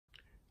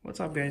What's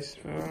up, guys?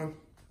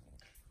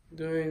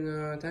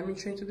 Doing timing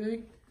chain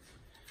today.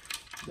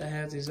 The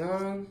head is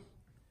on,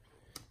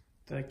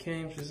 the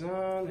cams is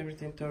on,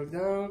 everything torqued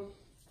down.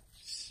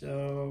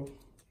 So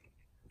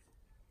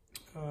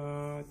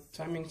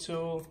timing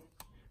tool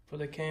for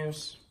the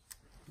cams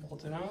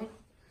bolted on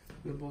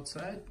both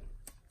sides.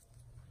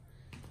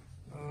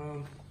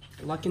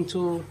 Locking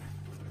tool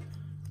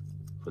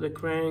for the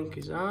crank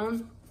is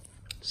on,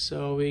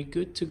 so we're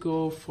good to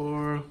go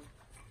for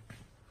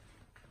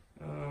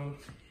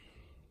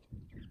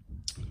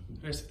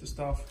rest of the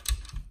stuff.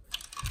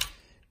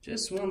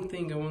 Just one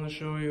thing I want to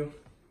show you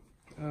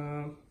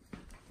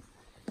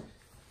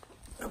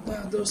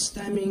about those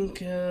timing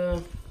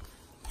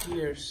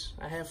gears.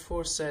 I have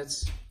 4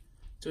 sets,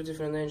 2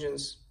 different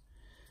engines.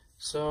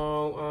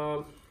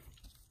 So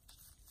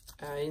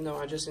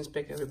I just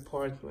inspect every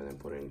part when I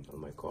put it on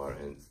my car,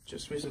 and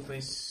just recently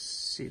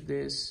see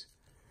this.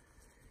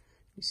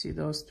 You see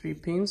those 3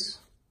 pins?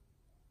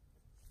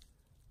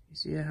 You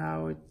see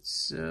how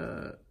it's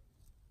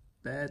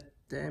bad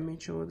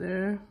damage over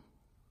there?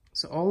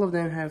 So all of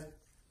them have,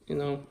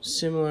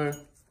 similar.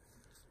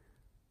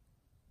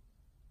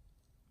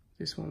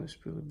 This one is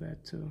pretty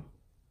bad too.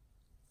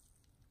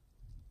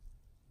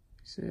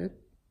 See it?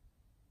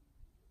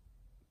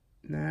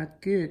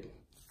 Not good.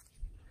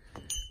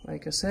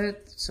 Like I said,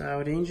 it's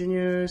Audi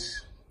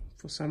engineers.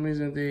 For some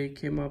reason they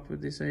came up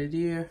with this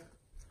idea.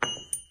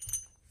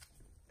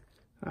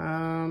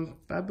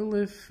 I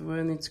believe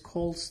when it's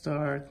cold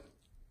start,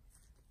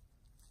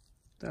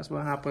 that's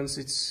what happens.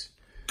 It's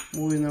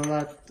moving a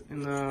lot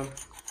in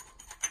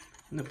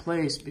the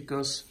place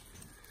because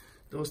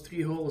those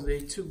 3 holes, they're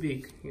too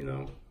big,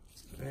 and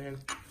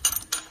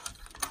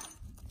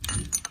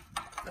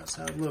that's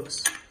how it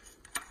looks.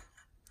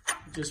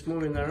 Just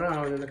moving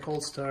around in the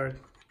cold start,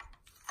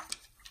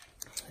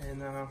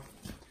 and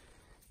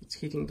it's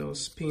hitting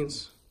those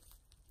pins.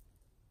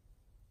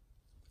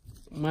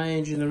 My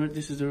engine,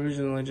 this is the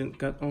original engine,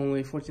 got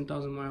only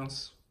 14,000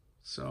 miles,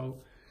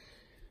 so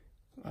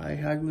I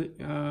highly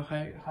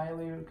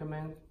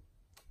recommend,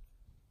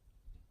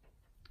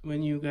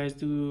 when you guys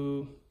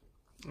do,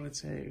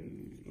 let's say,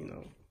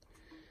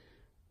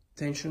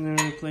 tensioner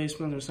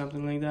replacement or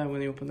something like that,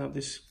 when you open up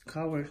this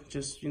cover,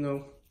 just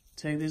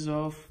take this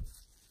off,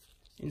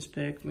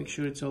 inspect, make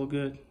sure it's all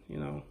good,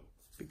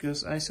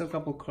 because I saw a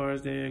couple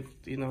cars there,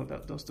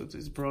 that those two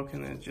is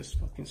broken and just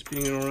fucking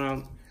spinning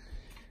around,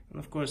 and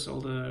of course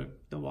all the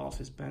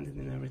valve is bended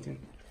and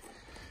everything.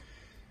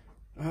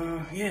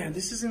 Yeah,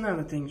 this is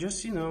another thing.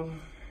 Just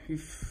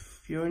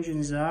if your engine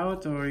is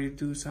out, or you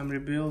do some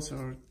rebuilds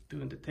or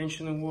doing the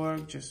tensioner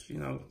work, just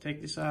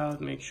take this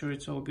out, make sure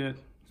it's all good.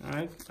 All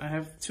right, I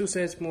have 2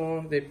 sets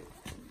more. They,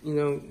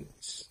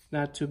 it's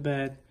not too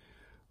bad.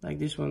 Like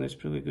this one is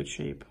pretty good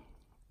shape.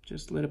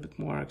 Just a little bit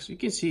more. So you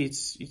can see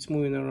it's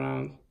moving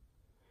around.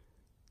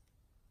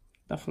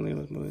 Definitely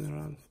was moving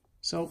around.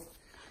 So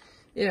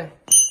yeah,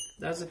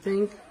 that's the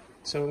thing.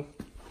 So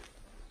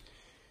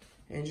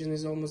engine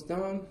is almost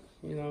done.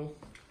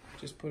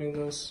 Just putting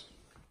those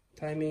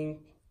timing,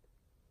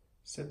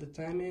 set the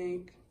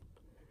timing,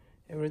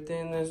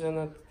 everything is in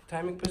a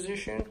timing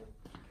position.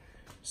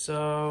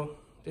 So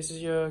this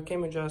is your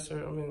cam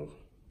adjuster,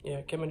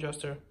 cam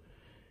adjuster.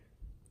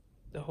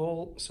 The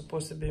hole is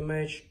supposed to be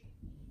matched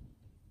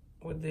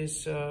with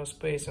this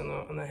space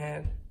on the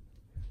head.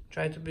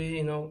 Try to be,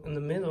 in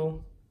the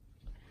middle.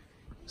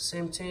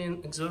 Same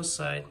thing, exhaust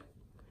side.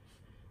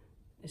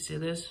 You see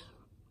this?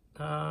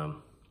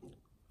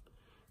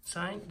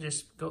 Sign,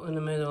 just go in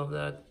the middle of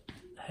that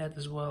head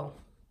as well,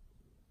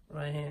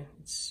 right here.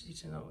 It's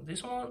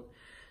this one,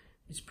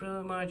 it's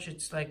pretty much,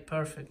 it's like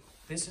perfect.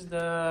 This is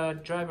the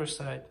driver's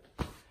side.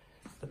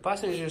 The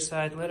passenger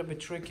side a little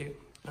bit tricky,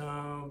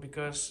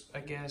 because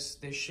I guess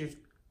they shift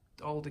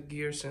all the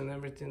gears and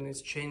everything.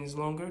 Its chain is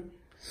longer.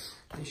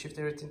 They shift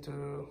everything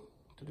to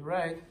the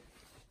right,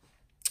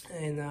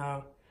 and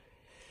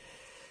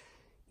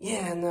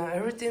yeah, and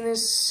everything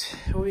is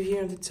over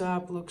here at the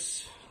top.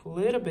 Looks a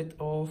little bit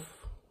off,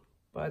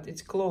 but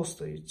it's close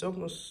to it. It's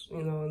almost,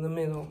 in the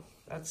middle.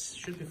 That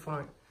should be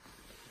fine.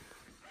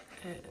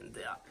 And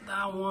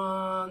that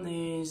one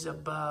is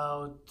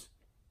about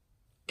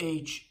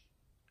edge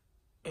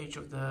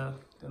of the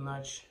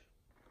notch.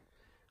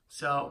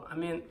 So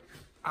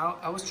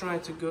I was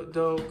trying to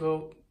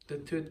go the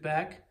tooth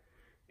back.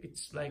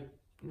 It's like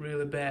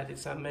really bad.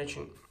 It's not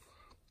matching.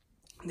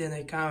 Then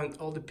I count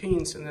all the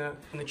pins in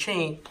the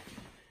chain.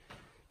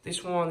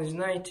 This one is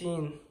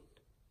 19.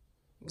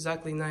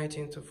 Exactly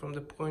 19 from the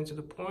point to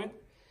the point,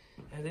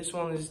 and this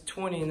one is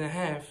 20 and a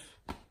half.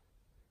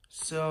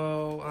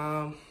 So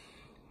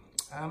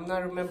I'm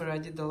not remember, I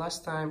did the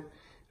last time,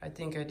 I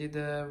think I did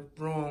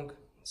wrong,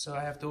 so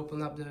I have to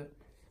open up the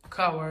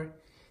cover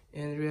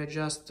and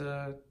readjust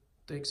the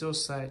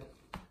exhaust side.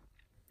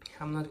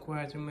 I'm not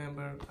quite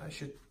remember. I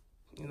should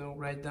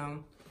write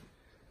down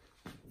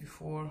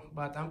before,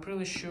 but I'm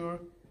pretty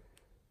sure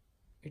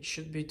it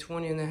should be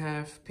 20 and a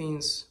half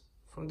pins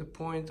from the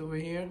point over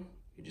here.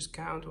 You just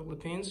count all the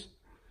pins.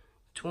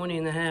 20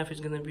 and a half is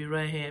gonna be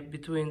right here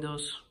between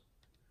those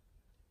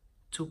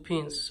 2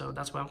 pins, so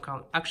that's why I'm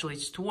counting. Actually,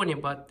 it's 20,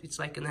 but it's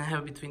like gonna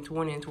have between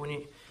 20 and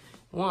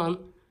 21.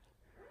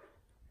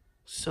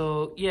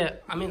 So yeah,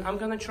 I mean, I'm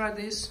gonna try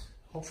this.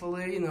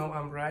 Hopefully, you know,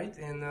 I'm right.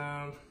 And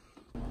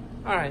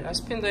all right, I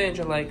spin the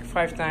engine like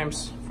 5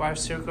 times, 5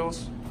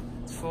 circles,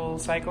 full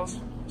cycles.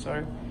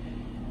 Sorry,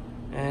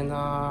 and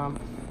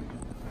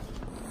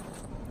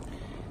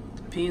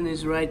the pin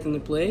is right in the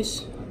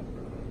place.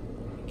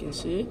 You can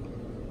see it.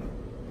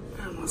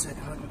 1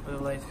 second, let me put a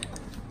light.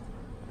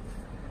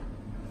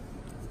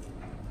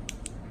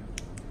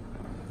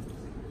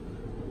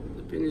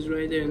 The pin is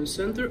right there in the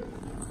center.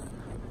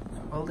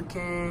 All the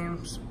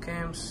cams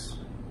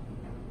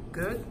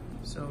good.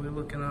 So we're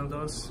looking on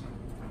those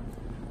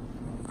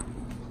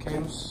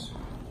cams,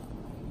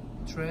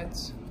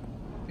 threads,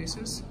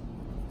 pieces.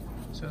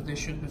 So they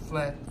should be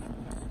flat.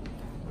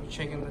 We're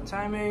checking the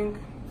timing.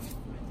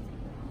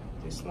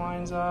 This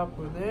lines up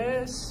with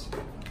this.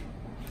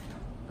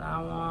 That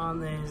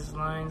one is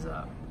lines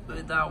up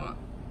with that one.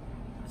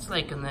 It's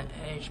like on the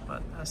edge,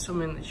 but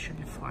assuming it should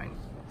be fine.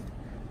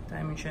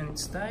 Timing chain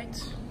is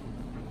tight.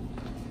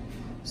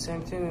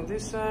 Same thing on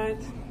this side.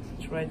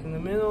 It's right in the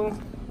middle.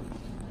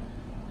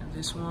 And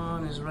this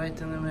one is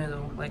right in the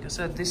middle. Like I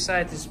said, this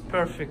side is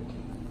perfect.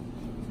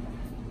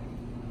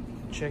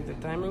 Check the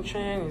timing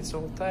chain. It's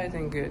all tight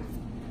and good.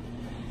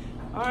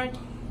 Alright.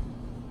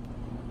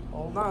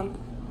 All done.